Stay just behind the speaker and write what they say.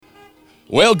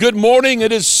Well, good morning.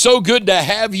 It is so good to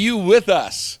have you with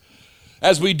us.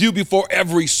 As we do before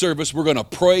every service, we're going to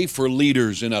pray for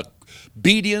leaders in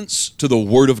obedience to the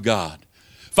Word of God.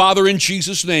 Father, in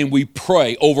Jesus' name, we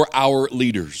pray over our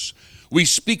leaders. We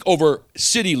speak over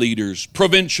city leaders,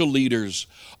 provincial leaders,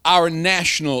 our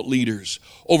national leaders,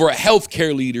 over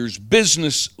healthcare leaders,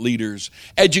 business leaders,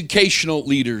 educational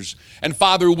leaders. And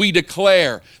Father, we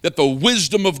declare that the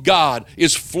wisdom of God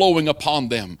is flowing upon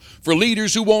them. For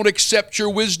leaders who won't accept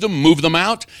your wisdom, move them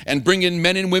out and bring in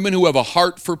men and women who have a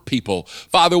heart for people.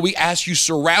 Father, we ask you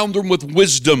surround them with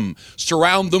wisdom,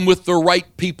 surround them with the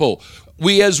right people.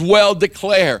 We as well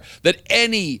declare that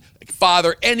any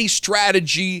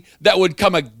strategy that would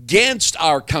come against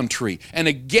our country and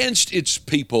against its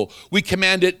people, we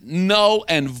command it null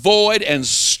and void and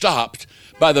stopped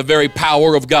by the very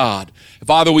power of God.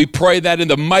 Father, we pray that in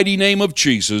the mighty name of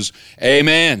Jesus.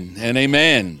 Amen and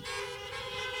amen.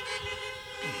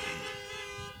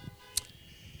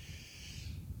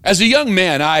 As a young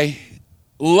man, I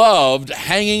loved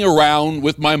hanging around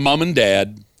with my mom and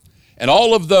dad and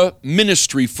all of the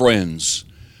ministry friends,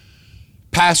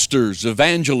 pastors,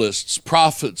 evangelists,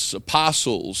 prophets,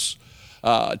 apostles,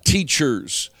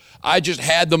 teachers. I just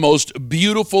had the most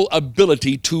beautiful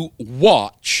ability to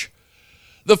watch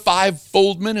the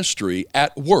fivefold ministry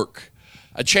at work,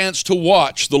 a chance to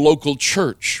watch the local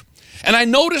church. And I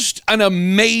noticed an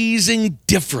amazing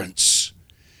difference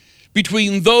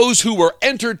between those who were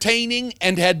entertaining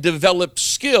and had developed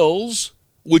skills,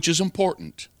 which is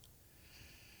important.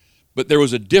 But there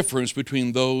was a difference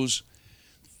between those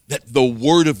that the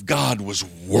Word of God was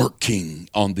working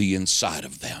on the inside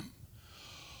of them.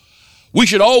 We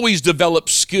should always develop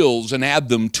skills and add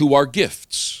them to our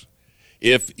gifts.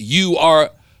 If you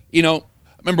are, I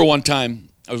remember one time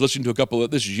I was listening to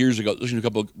this is years ago, listening to a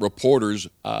couple of reporters,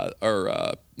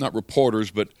 not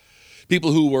reporters, but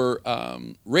people who were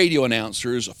radio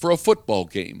announcers for a football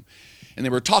game. And they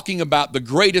were talking about the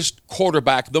greatest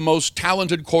quarterback, the most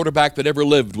talented quarterback that ever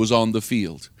lived was on the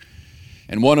field.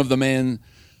 And one of the men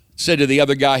said to the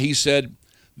other guy, he said,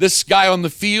 "This guy on the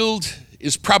field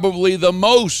is probably the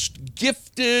most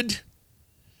gifted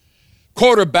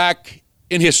quarterback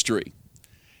in history."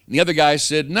 And the other guy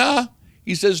said, "Nah."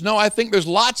 He says, "No, I think there's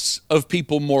lots of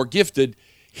people more gifted.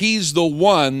 He's the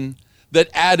one that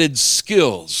added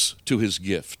skills to his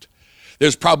gift."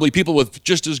 There's probably people with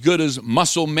just as good as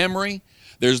muscle memory.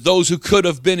 There's those who could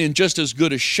have been in just as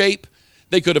good a shape.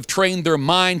 They could have trained their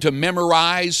mind to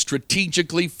memorize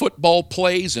strategically football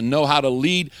plays and know how to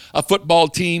lead a football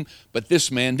team, but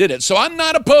this man did it. So I'm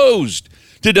not opposed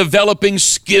to developing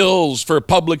skills for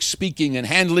public speaking and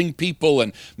handling people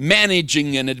and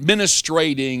managing and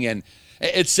administrating and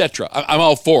etc. I'm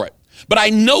all for it. But I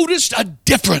noticed a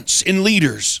difference in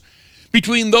leaders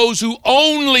between those who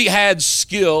only had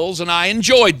skills, and I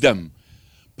enjoyed them.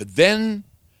 But then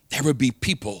there would be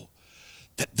people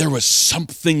that there was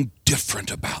something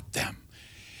different about them.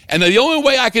 And the only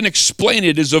way I can explain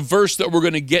it is a verse that we're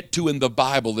going to get to in the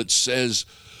Bible that says,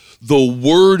 the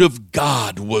Word of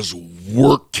God was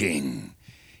working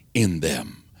in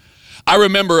them. I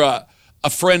remember a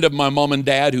friend of my mom and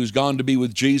dad who's gone to be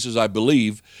with Jesus, I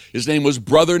believe. His name was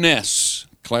Brother Ness,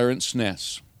 Clarence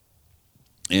Ness.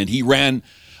 And he ran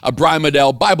a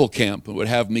Brymedale Bible camp and would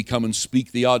have me come and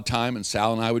speak the odd time, and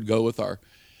Sal and I would go with our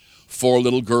 4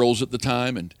 little girls at the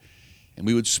time, and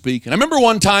we would speak. And I remember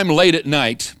one time late at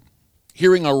night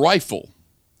hearing a rifle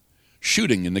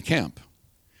shooting in the camp.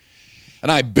 And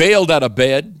I bailed out of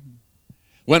bed,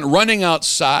 went running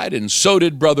outside, and so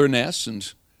did Brother Ness,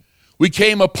 and we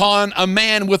came upon a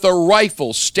man with a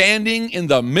rifle standing in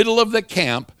the middle of the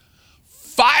camp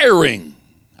firing.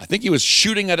 I think he was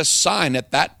shooting at a sign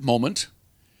at that moment.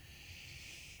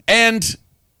 And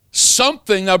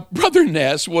Brother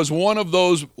Ness was one of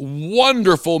those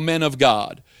wonderful men of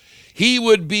God. He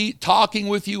would be talking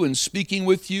with you and speaking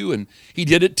with you, and he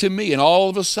did it to me. And all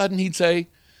of a sudden he'd say,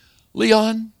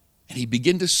 "Leon," and he'd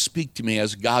begin to speak to me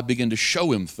as God began to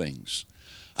show him things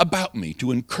about me,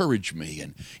 to encourage me.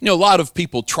 And, a lot of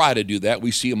people try to do that.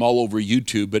 We see them all over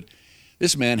YouTube, but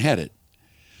this man had it.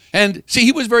 And see,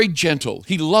 he was very gentle.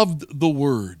 He loved the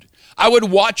Word. I would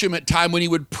watch him at time when he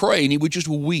would pray, and he would just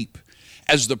weep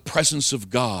as the presence of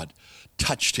God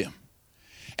touched him.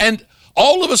 And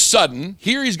all of a sudden,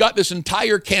 here he's got this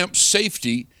entire camp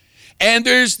safety, and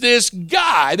there's this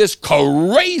guy, this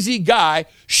crazy guy,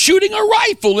 shooting a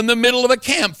rifle in the middle of a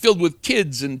camp filled with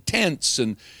kids and tents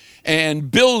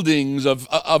and buildings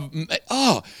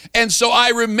and so I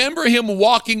remember him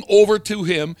walking over to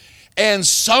him, and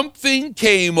something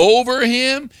came over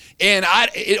him, and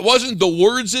it wasn't the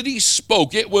words that he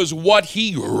spoke, it was what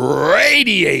he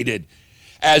radiated.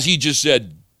 as he just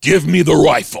said, "Give me the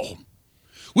rifle."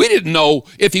 We didn't know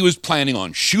if he was planning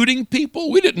on shooting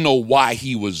people. We didn't know why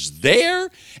he was there.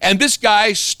 And this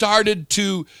guy started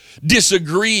to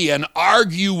disagree and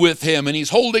argue with him, and he's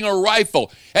holding a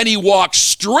rifle, and he walked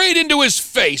straight into his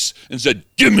face and said,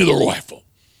 "Give me the rifle."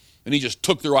 And he just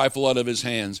took the rifle out of his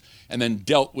hands and then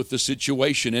dealt with the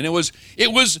situation. And it was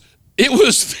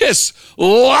this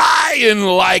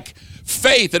lion-like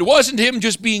faith. It wasn't him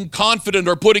just being confident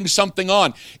or putting something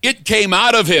on. It came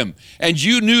out of him. And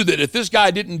you knew that if this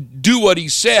guy didn't do what he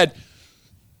said,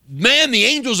 man, the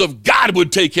angels of God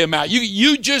would take him out.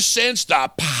 You just sensed the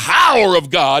power of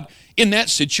God in that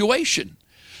situation.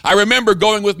 I remember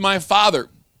going with my father,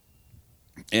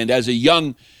 and as a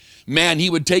young man, he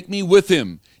would take me with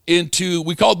him into,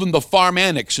 we called them the farm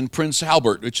annex in Prince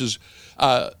Albert, which is,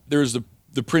 there's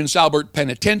the Prince Albert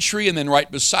Penitentiary, and then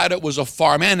right beside it was a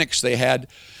farm annex they had.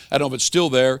 I don't know if it's still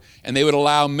there, and they would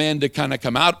allow men to kind of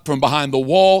come out from behind the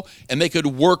wall, and they could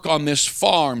work on this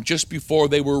farm just before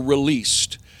they were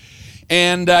released.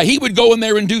 And he would go in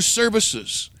there and do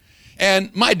services.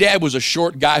 And my dad was a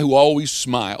short guy who always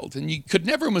smiled, and you could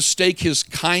never mistake his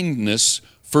kindness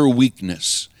for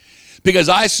weakness, because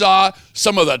I saw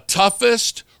some of the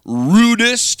toughest,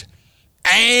 rudest,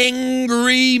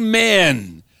 angry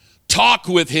men talk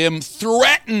with him,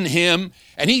 threaten him,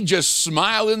 and he'd just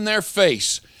smile in their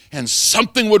face, and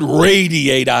something would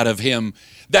radiate out of him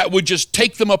that would just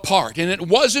take them apart. And it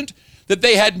wasn't that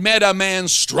they had met a man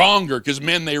stronger, because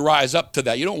men, they rise up to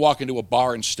that. You don't walk into a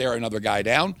bar and stare another guy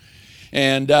down.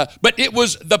 But it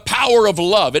was the power of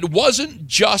love. It wasn't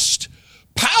just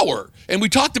power. And we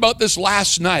talked about this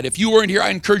last night. If you weren't here,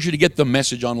 I encourage you to get the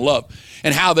message on love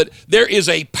and how that there is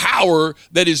a power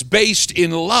that is based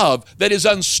in love that is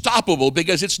unstoppable,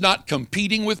 because it's not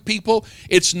competing with people.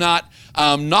 It's not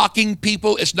knocking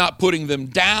people. It's not putting them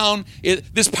down.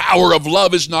 This power of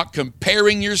love is not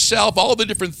comparing yourself. All the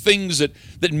different things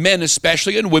that men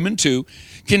especially, and women too,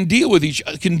 can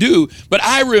do. But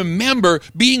I remember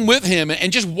being with him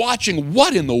and just watching,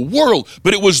 what in the world?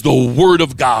 But it was the Word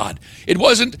of God. It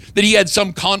wasn't that he had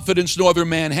some confidence no other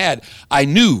man had. I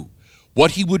knew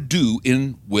what he would do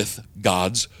with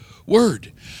God's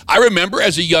Word. I remember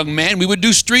as a young man, we would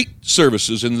do street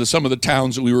services in some of the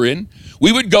towns that we were in.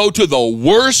 We would go to the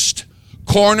worst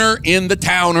corner in the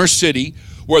town or city,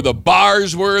 where the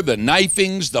bars were, the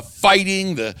knifings, the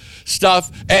fighting, the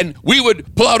stuff. And we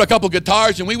would pull out a couple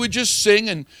guitars and we would just sing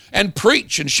and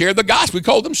preach and share the gospel. We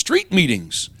called them street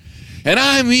meetings. And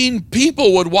I mean,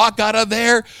 people would walk out of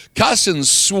there cussing,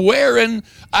 swearing,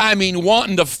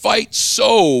 wanting to fight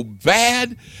so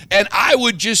bad. And I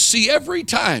would just see every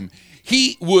time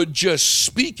he would just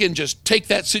speak and just take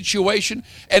that situation,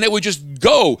 and it would just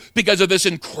go because of this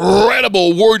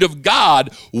incredible Word of God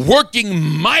working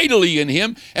mightily in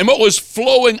him. And what was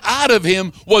flowing out of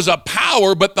him was a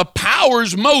power, but the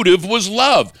power's motive was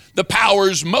love. The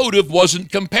power's motive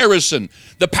wasn't comparison.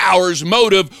 The power's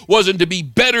motive wasn't to be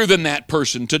better than that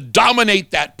person, to dominate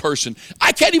that person.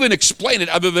 I can't even explain it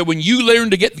other than when you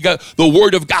learn to get the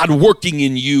Word of God working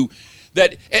in you,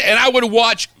 and I would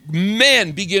watch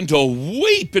men begin to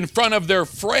weep in front of their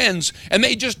friends, and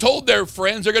they just told their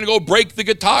friends they're going to go break the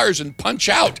guitars and punch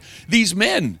out these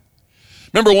men.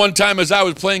 Remember one time as I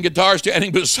was playing guitar,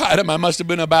 standing beside him, I must have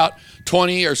been about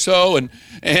 20 or so, and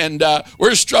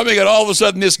we're strumming, and all of a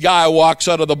sudden this guy walks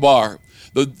out of the bar.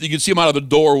 You can see him out of the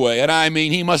doorway, and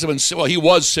he must have been, he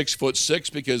was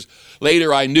 6'6", because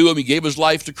later I knew him. He gave his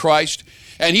life to Christ,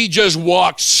 and he just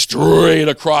walked straight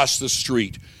across the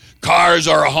street. Cars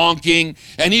are honking,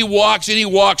 and he walks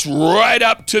right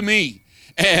up to me.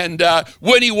 And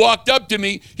when he walked up to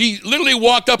me, he literally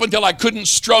walked up until I couldn't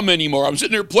strum anymore. I'm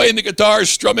sitting there playing the guitar,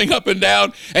 strumming up and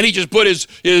down, and he just put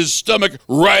his stomach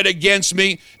right against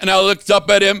me. And I looked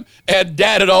up at him, and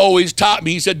Dad had always taught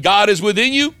me, he said, God is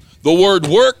within you, the Word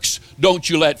works, don't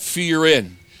you let fear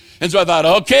in. And so I thought,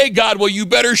 okay, God, well, you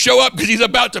better show up, because he's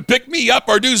about to pick me up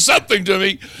or do something to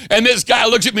me. And this guy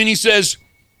looks at me and he says,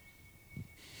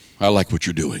 I like what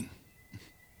you're doing.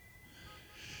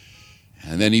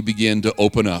 And then he began to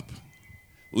open up.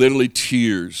 Literally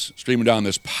tears streaming down.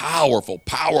 This powerful,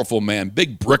 powerful man,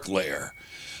 big bricklayer,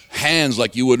 hands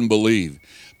like you wouldn't believe.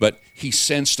 But he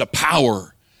sensed a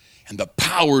power, and the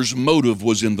power's motive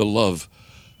was in the love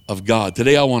of God.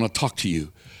 Today I want to talk to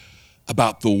you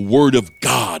about the Word of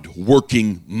God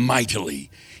working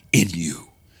mightily in you.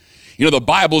 You know, the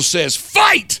Bible says,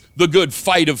 fight the good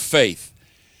fight of faith.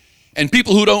 And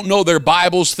people who don't know their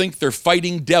Bibles think they're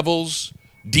fighting devils,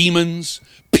 demons,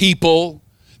 people.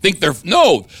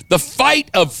 No, the fight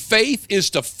of faith is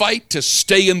to fight to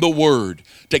stay in the Word,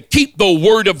 to keep the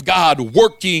Word of God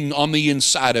working on the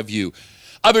inside of you.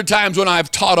 Other times when I've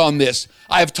taught on this,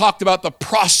 I have talked about the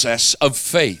process of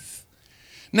faith.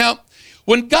 Now,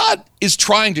 when God is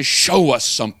trying to show us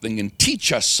something and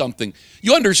teach us something,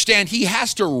 you understand he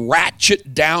has to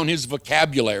ratchet down his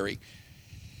vocabulary.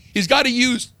 He's got to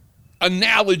use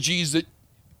analogies that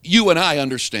you and I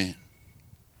understand.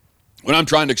 When I'm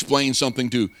trying to explain something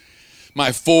to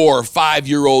my 4 or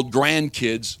 5-year-old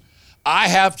grandkids, I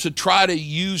have to try to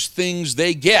use things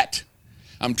they get.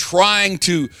 I'm trying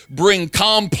to bring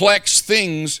complex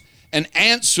things and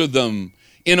answer them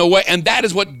in a way, and that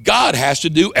is what God has to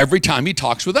do every time he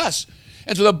talks with us.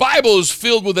 And so the Bible is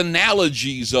filled with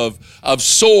analogies of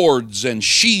swords and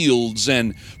shields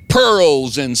and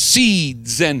pearls and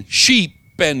seeds and sheep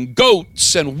and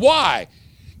goats. And why?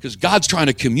 Because God's trying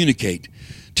to communicate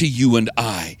to you and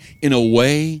I in a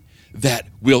way that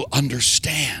we'll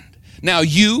understand. Now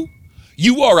you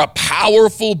are a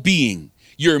powerful being.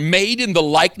 You're made in the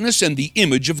likeness and the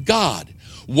image of God.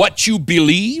 What you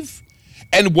believe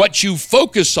and what you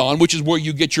focus on, which is where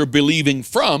you get your believing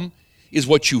from, is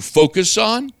what you focus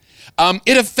on.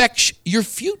 It affects your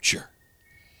future.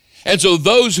 And so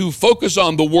those who focus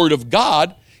on the Word of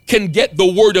God can get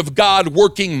the Word of God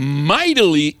working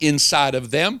mightily inside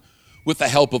of them with the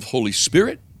help of Holy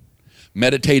Spirit,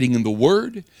 meditating in the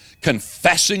Word,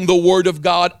 confessing the Word of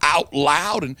God out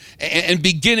loud, and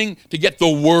beginning to get the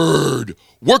Word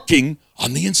working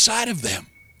on the inside of them.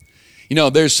 You know,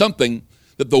 there's something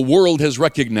that the world has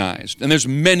recognized, and there's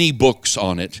many books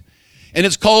on it, and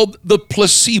it's called the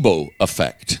placebo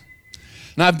effect.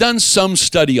 Now, I've done some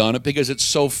study on it because it's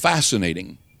so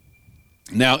fascinating.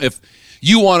 Now, if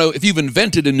you've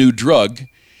invented a new drug,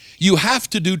 you have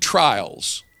to do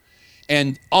trials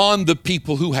and on the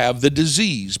people who have the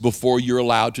disease before you're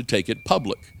allowed to take it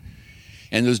public.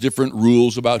 And there's different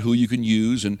rules about who you can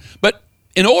use. But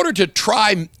in order to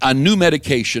try a new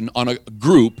medication on a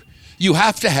group, you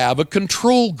have to have a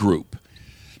control group.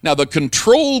 Now, the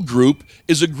control group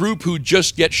is a group who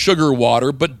just get sugar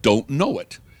water but don't know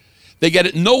it. They get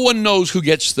it. No one knows who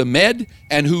gets the med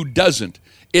and who doesn't.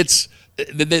 It's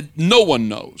that no one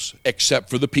knows except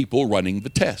for the people running the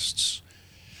tests.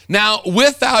 Now,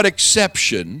 without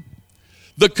exception,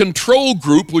 the control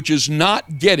group, which is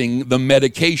not getting the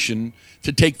medication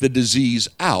to take the disease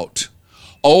out,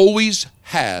 always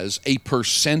has a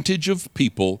percentage of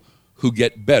people who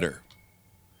get better.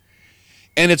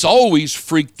 And it's always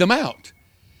freaked them out.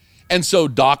 And so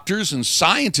doctors and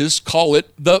scientists call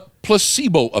it the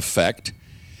placebo effect,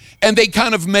 and they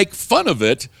kind of make fun of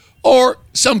it, or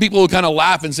some people will kind of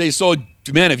laugh and say, so,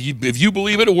 man, if you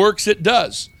believe it works, it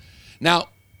does. Now,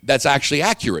 that's actually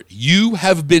accurate. You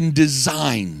have been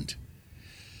designed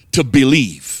to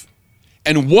believe,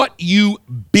 and what you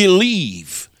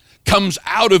believe comes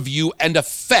out of you and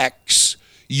affects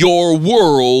your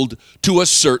world to a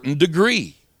certain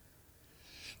degree.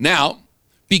 Now,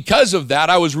 because of that,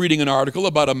 I was reading an article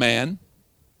about a man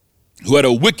who had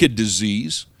a wicked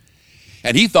disease,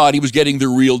 and he thought he was getting the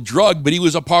real drug, but he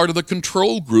was a part of the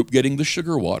control group getting the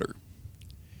sugar water.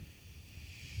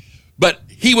 But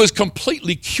he was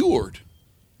completely cured,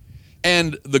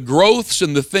 and the growths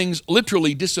and the things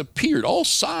literally disappeared. All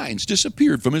signs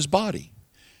disappeared from his body.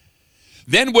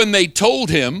 Then when they told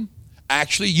him,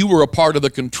 actually, you were a part of the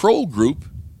control group,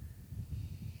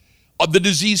 the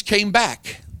disease came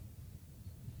back.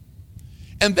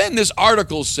 And then this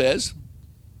article says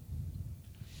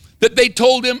that they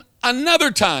told him another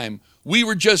time, we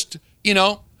were just,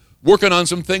 working on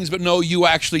some things, but no, you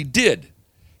actually did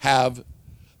have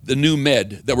the new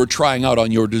med that we're trying out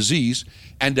on your disease.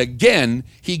 And again,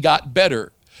 he got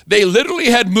better. They literally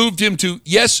had moved him to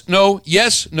yes,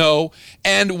 no.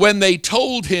 And when they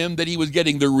told him that he was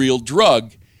getting the real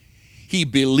drug, he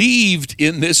believed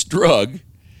in this drug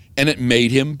and it made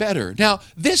him better. Now,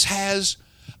 this has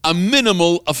a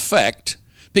minimal effect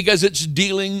because it's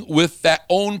dealing with that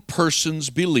own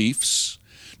person's beliefs.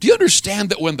 Do you understand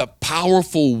that when the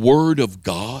powerful Word of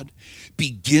God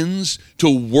begins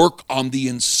to work on the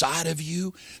inside of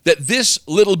you, that this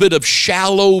little bit of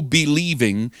shallow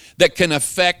believing that can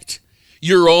affect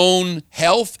your own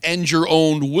health and your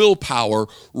own willpower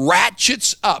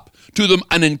ratchets up to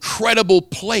an incredible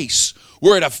place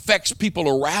where it affects people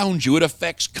around you. It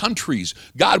affects countries.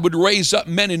 God would raise up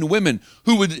men and women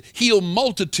who would heal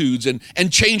multitudes and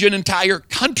change an entire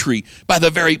country by the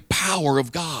very power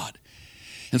of God.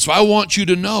 And so I want you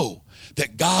to know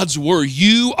that God's Word,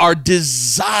 you are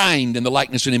designed in the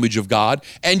likeness and image of God,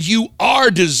 and you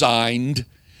are designed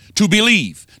to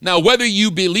believe. Now, whether you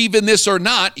believe in this or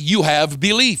not, you have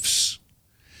beliefs.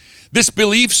 The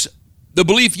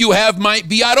belief you have might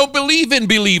be, I don't believe in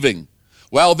believing.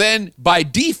 Well, then, by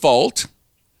default,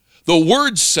 The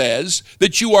Word says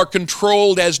that you are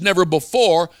controlled as never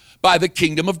before by the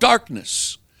kingdom of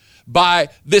darkness, by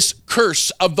this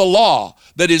curse of the law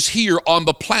that is here on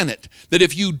the planet, that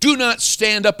if you do not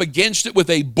stand up against it with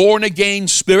a born-again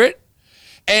spirit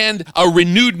and a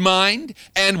renewed mind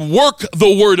and work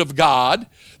the Word of God,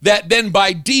 that then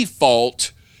by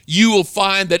default you will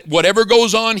find that whatever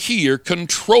goes on here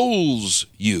controls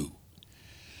you.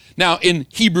 Now in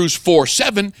Hebrews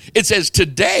 4:7, it says,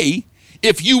 today,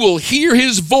 if you will hear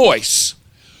his voice,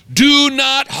 do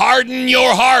not harden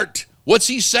your heart. What's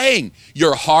he saying?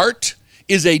 Your heart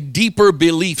is a deeper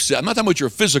belief set. I'm not talking about your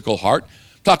physical heart.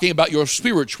 I'm talking about your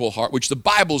spiritual heart, which the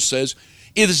Bible says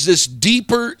is this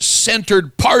deeper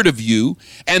centered part of you,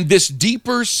 and this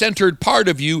deeper centered part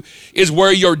of you is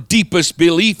where your deepest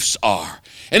beliefs are.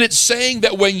 And it's saying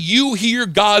that when you hear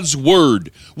God's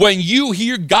word, when you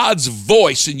hear God's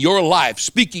voice in your life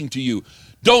speaking to you,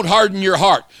 don't harden your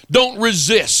heart. Don't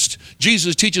resist.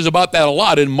 Jesus teaches about that a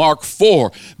lot in Mark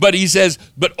 4. But he says,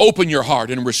 but open your heart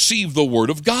and receive the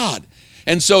word of God.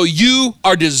 And so you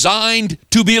are designed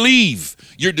to believe.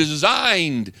 You're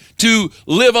designed to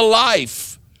live a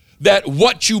life that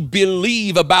what you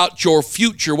believe about your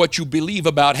future, what you believe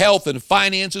about health and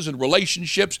finances and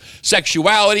relationships,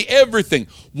 sexuality, everything,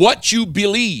 what you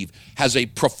believe has a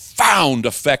profound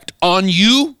effect on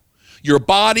you, your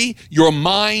body, your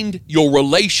mind, your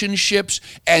relationships,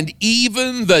 and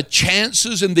even the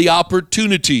chances and the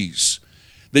opportunities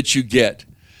that you get.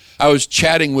 I was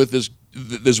chatting with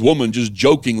this woman just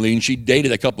jokingly, and she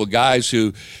dated a couple of guys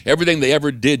who everything they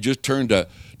ever did just turned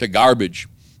to garbage.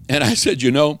 And I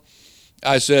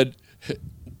said,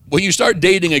 when you start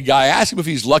dating a guy, ask him if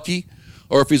he's lucky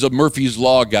or if he's a Murphy's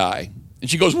Law guy.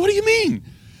 And she goes, what do you mean?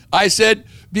 I said,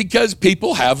 because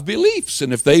people have beliefs,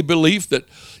 and if they believe that,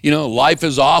 life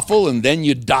is awful and then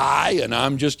you die and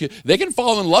they can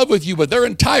fall in love with you, but their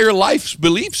entire life's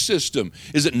belief system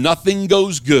is that nothing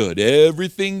goes good,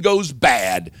 everything goes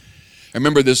bad. I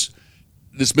remember this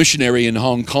missionary in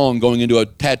Hong Kong going into a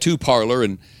tattoo parlor,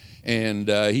 and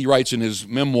he writes in his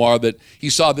memoir that he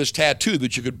saw this tattoo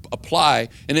that you could apply,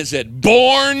 and it said,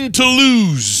 "Born to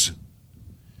lose."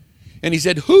 And he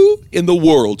said, who in the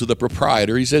world, to the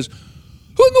proprietor, he says,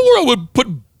 who in the world would put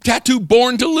tattoo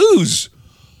 "born to lose"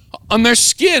 on their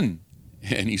skin?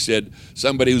 And he said,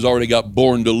 somebody who's already got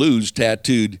 "born to lose"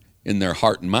 tattooed in their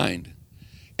heart and mind.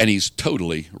 And he's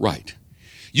totally right.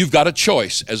 You've got a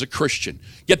choice as a Christian.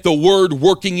 Get the word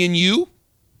working in you,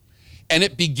 and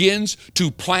it begins to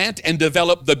plant and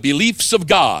develop the beliefs of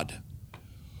God.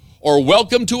 Or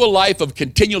welcome to a life of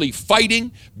continually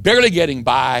fighting, barely getting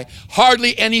by,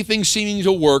 hardly anything seeming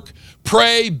to work,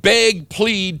 pray, beg,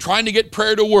 plead, trying to get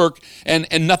prayer to work, and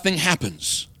nothing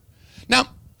happens. Now,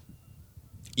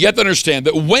 you have to understand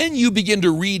that when you begin to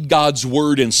read God's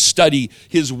word and study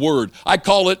his word, I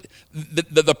call it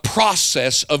the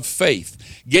process of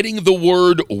faith, getting the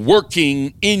word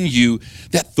working in you,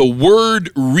 that the word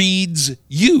reads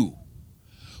you.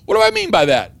 What do I mean by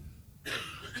that?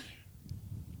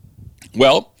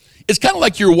 Well, it's kind of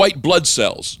like your white blood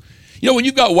cells. When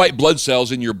you've got white blood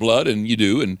cells in your blood, and you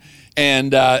do, and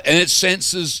it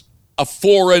senses a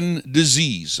foreign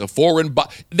disease,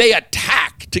 they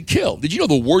attack to kill. Did you know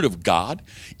the word of God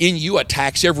in you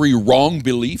attacks every wrong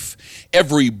belief,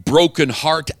 every broken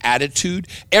heart attitude,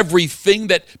 everything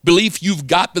that belief you've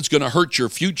got that's going to hurt your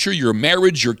future, your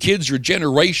marriage, your kids, your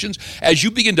generations? As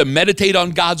you begin to meditate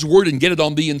on God's word and get it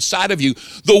on the inside of you,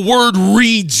 the word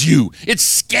reads you, it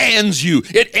scans you,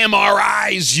 it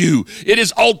MRIs you, it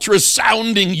is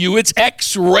ultrasounding you, it's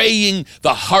x-raying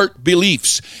the heart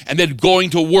beliefs, and then going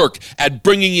to work at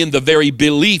bringing in the very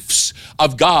beliefs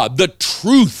of God, the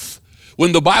truth.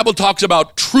 When the Bible talks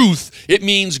about truth, it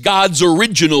means God's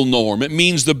original norm. It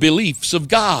means the beliefs of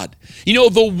God.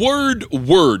 The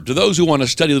word, to those who want to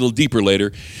study a little deeper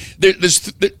later, there's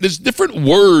different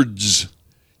words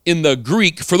in the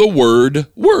Greek for the word.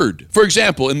 For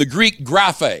example, in the Greek,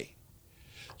 graphe,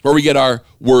 where we get our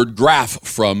word graph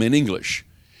from in English,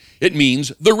 it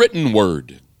means the written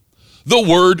word. The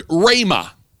word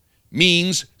rhema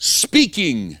means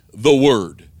speaking the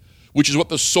word, which is what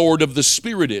the sword of the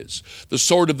Spirit is. The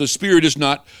sword of the Spirit is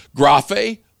not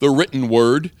graphe, the written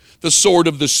word. The sword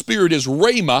of the Spirit is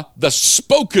rhema, the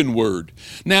spoken word.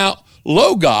 Now,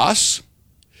 logos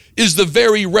is the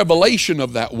very revelation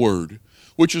of that word,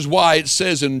 which is why it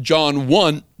says in John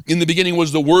 1, in the beginning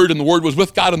was the Word, and the Word was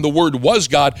with God, and the Word was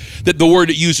God, that the word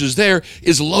it uses there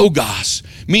is logos,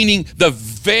 meaning the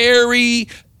very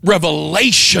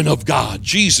revelation of God.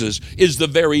 Jesus is the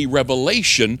very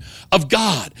revelation of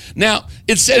God. Now,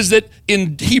 it says that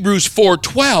in Hebrews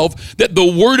 4:12 that the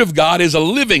word of God is a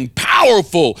living, powerful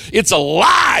powerful. It's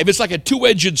alive. It's like a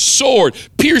two-edged sword,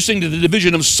 piercing to the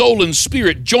division of soul and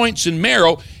spirit, joints and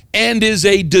marrow, and is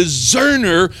a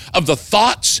discerner of the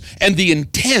thoughts and the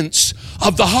intents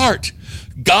of the heart.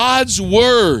 God's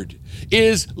word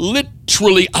is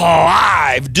literally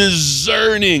alive,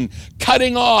 discerning,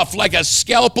 cutting off like a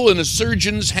scalpel in a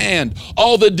surgeon's hand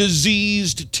all the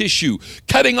diseased tissue,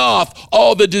 cutting off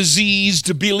all the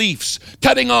diseased beliefs,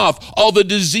 cutting off all the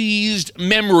diseased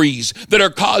memories that are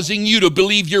causing you to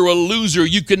believe you're a loser,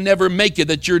 you can never make it,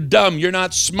 that you're dumb, you're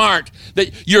not smart,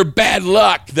 that you're bad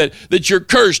luck, that you're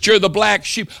cursed, you're the black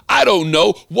sheep. I don't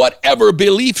know, whatever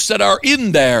beliefs that are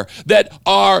in there that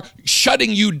are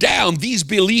shutting you down, these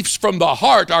beliefs from the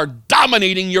heart are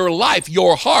dominating your life.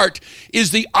 Your heart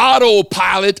is the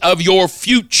autopilot of your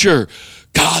future.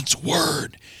 God's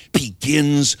word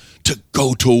begins to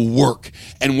go to work.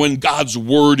 And when God's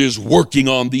word is working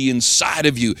on the inside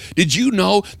of you, did you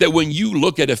know that when you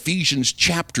look at Ephesians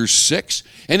chapter 6,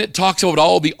 and it talks about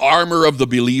all the armor of the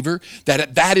believer,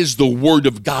 that is the word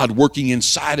of God working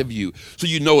inside of you. So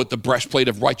you know what the breastplate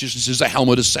of righteousness is, the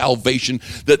helmet of salvation,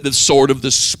 the sword of the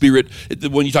Spirit,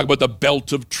 when you talk about the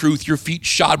belt of truth, your feet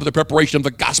shod with the preparation of the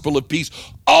gospel of peace.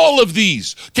 All of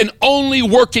these can only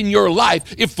work in your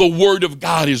life if the word of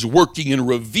God is working and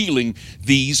revealing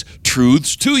these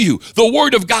truths to you. The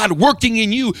word of God working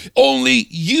in you, only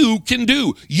you can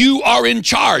do. You are in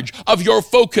charge of your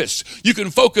focus. You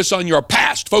can focus on your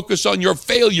past, focus on your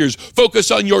failures, focus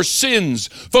on your sins,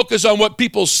 focus on what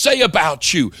people say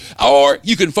about you, or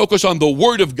you can focus on the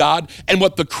word of God and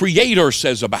what the Creator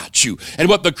says about you and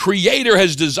what the Creator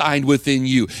has designed within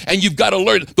you. And you've got to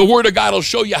learn. The word of God will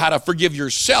show you how to forgive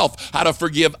yourself, how to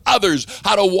forgive others,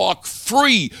 how to walk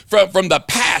free from the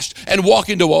past and walk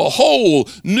into a whole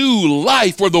new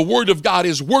life where the word of God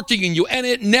is working in you, and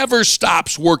it never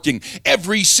stops working.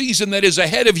 Every season that is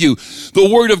ahead of you, the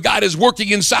word of God is working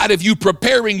inside of you,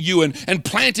 preparing you and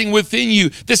planting within you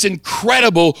this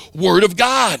incredible word of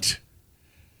God.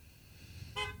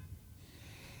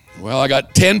 Well, I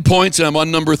got 10 points and I'm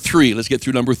on number 3. Let's get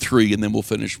through number 3 and then we'll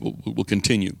finish. We'll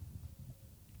continue.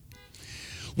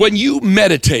 When you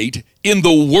meditate in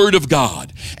the Word of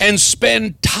God and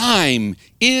spend time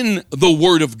in the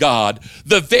Word of God,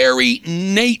 the very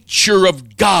nature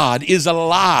of God is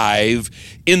alive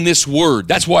in this Word.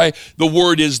 That's why the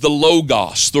Word is the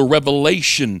Logos, the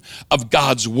revelation of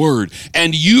God's Word.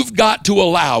 And you've got to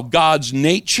allow God's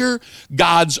nature,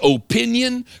 God's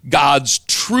opinion, God's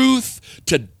truth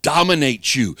to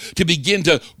dominate you, to begin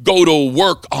to go to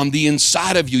work on the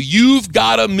inside of you. You've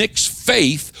got to mix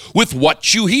faith with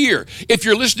what you hear. If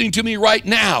you're listening to me right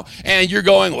now and you're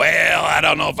going, well, I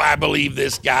don't know if I believe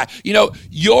this guy,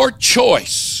 your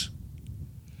choice.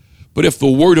 But if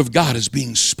the word of God is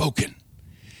being spoken,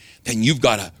 then you've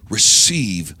got to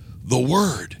receive the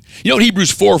word. In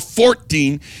Hebrews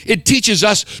 4:14, it teaches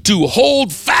us to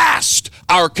hold fast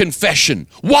our confession.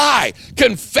 Why?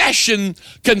 Confession,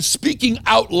 speaking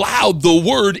out loud the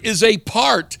word, is a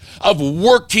part of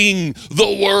working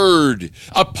the word,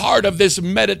 a part of this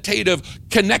meditative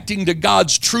connecting to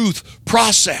God's truth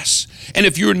process. And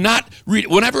if you're not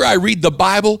whenever I read the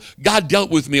Bible, God dealt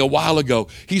with me a while ago.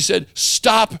 He said,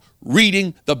 stop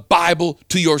reading the Bible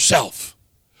to yourself.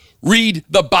 Read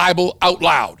the Bible out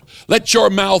loud. Let your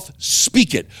mouth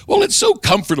speak it. Well, it's so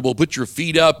comfortable. Put your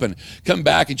feet up and come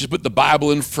back and just put the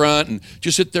Bible in front and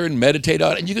just sit there and meditate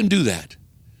on it. And you can do that.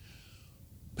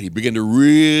 But you begin to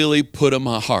really put in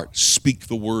my heart. Speak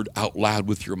the word out loud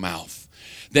with your mouth.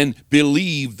 Then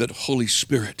believe that Holy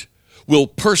Spirit will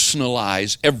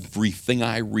personalize everything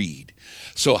I read.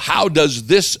 So how does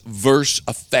this verse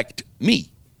affect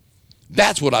me?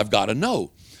 That's what I've got to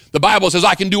know. The Bible says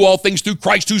I can do all things through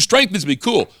Christ who strengthens me.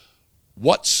 Cool.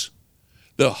 What's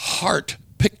the heart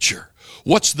picture?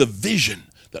 What's the vision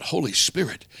that Holy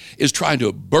Spirit is trying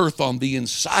to birth on the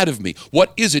inside of me?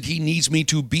 What is it he needs me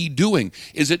to be doing?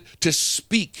 Is it to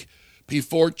speak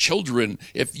before children,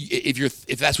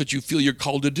 if that's what you feel you're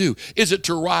called to do? Is it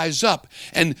to rise up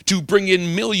and to bring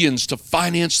in millions to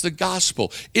finance the gospel?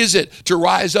 Is it to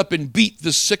rise up and beat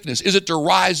the sickness? Is it to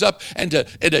rise up and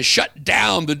to shut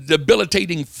down the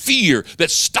debilitating fear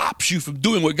that stops you from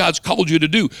doing what God's called you to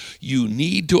do? You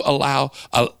need to allow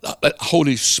a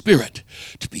Holy Spirit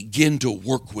to begin to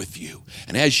work with you.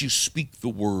 And as you speak the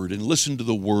word and listen to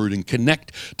the word and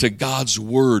connect to God's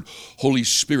word, Holy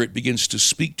Spirit begins to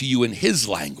speak to you in his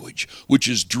language, which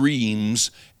is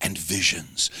dreams and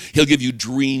visions. He'll give you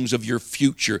dreams of your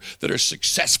future that are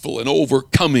successful and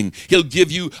overcoming. He'll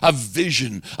give you a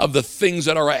vision of the things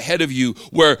that are ahead of you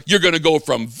where you're going to go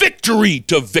from victory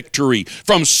to victory,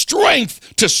 from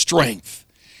strength to strength.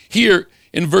 Here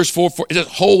in verse 4, it says,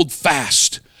 hold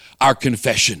fast our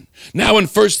confession. Now in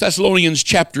 1 Thessalonians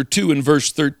chapter 2 and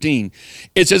verse 13,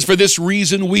 it says, "For this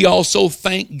reason we also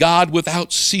thank God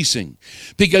without ceasing,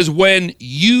 because when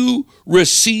you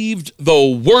received the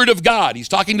word of God," he's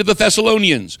talking to the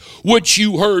Thessalonians, "which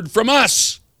you heard from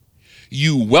us,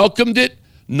 you welcomed it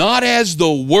not as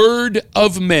the word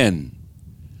of men,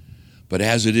 but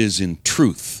as it is in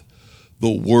truth, the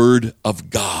word of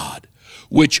God,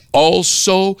 which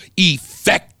also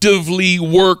effectively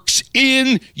works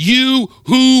in you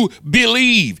who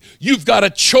believe." You've got a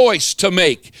choice to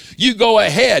make. You go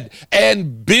ahead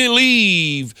and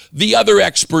believe the other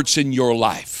experts in your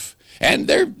life. And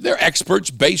they're experts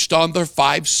based on their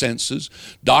five senses: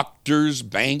 doctors,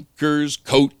 bankers,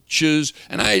 coaches,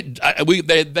 and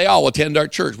they all attend our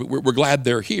church. We're glad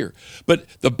they're here. But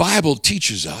the Bible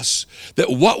teaches us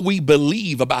that what we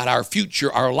believe about our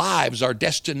future, our lives, our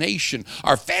destination,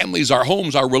 our families, our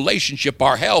homes, our relationship,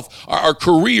 our health, our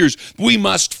careers, we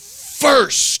must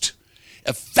first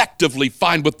effectively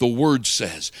find what the Word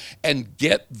says and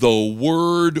get the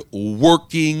Word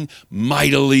working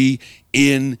mightily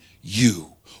in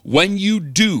you. When you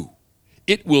do,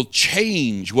 it will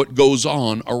change what goes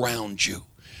on around you.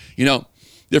 You know,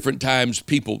 different times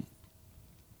people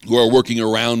who are working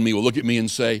around me will look at me and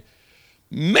say,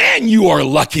 "Man, you are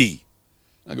lucky."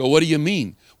 I go, "What do you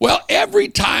mean?" "Well, every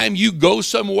time you go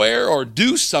somewhere or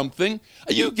do something,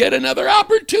 you get another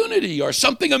opportunity or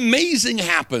something amazing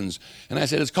happens." And I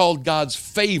said, "It's called God's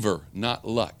favor, not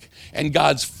luck. And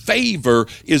God's favor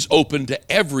is open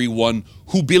to everyone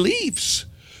who believes."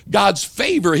 God's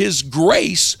favor, His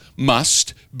grace,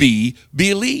 must be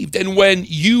believed. And when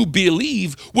you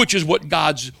believe, which is what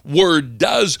God's Word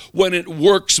does when it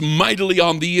works mightily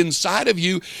on the inside of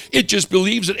you, it just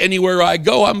believes that anywhere I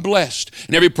go, I'm blessed.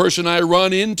 And every person I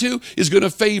run into is going to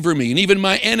favor me. And even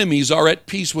my enemies are at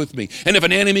peace with me. And if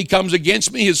an enemy comes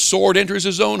against me, his sword enters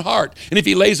his own heart. And if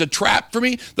he lays a trap for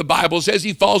me, the Bible says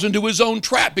he falls into his own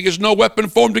trap, because no weapon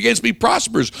formed against me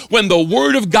prospers. When the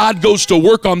Word of God goes to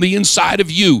work on the inside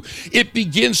of you, it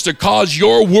begins to cause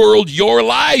your world, your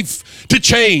life, to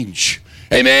change.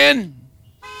 Amen?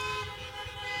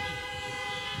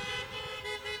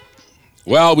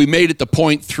 Well, we made it to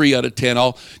point 3 out of 10.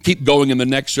 I'll keep going in the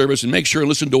next service, and make sure and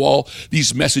listen to all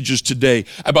these messages today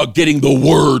about getting the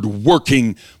Word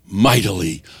working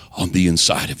mightily on the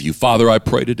inside of you. Father, I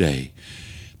pray today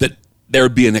that there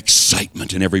would be an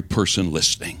excitement in every person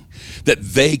listening, that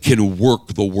they can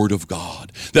work the Word of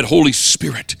God, that Holy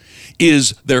Spirit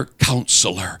is their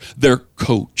counselor, their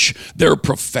coach, their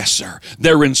professor,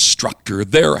 their instructor,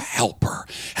 their helper.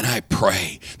 And I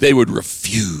pray they would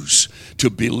refuse to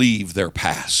believe their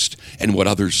past and what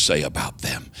others say about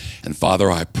them. And Father,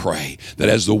 I pray that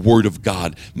as the Word of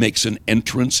God makes an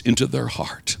entrance into their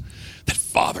heart, that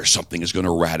Father, something is going to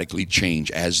radically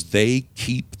change as they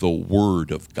keep the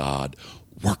Word of God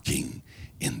working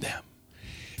in them.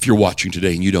 If you're watching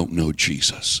today and you don't know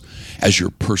Jesus as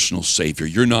your personal Savior,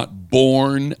 you're not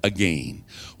born again.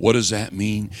 What does that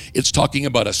mean? It's talking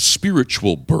about a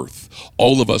spiritual birth.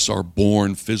 All of us are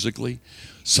born physically,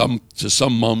 to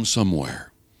some mom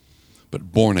somewhere.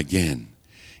 But born again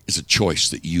is a choice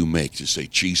that you make to say,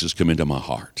 "Jesus, come into my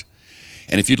heart."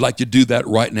 And if you'd like to do that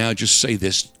right now, just say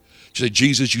this. Say,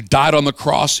 "Jesus, you died on the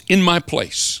cross in my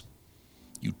place.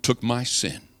 You took my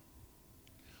sin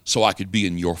so I could be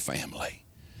in your family.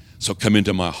 So come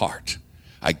into my heart.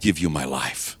 I give you my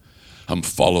life. I'm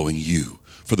following you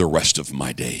for the rest of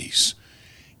my days.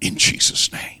 In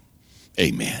Jesus' name,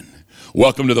 amen."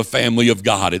 Welcome to the family of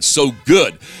God. It's so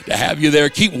good to have you there.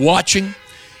 Keep watching.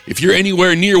 If you're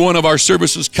anywhere near one of our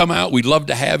services, come out. We'd love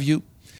to have you.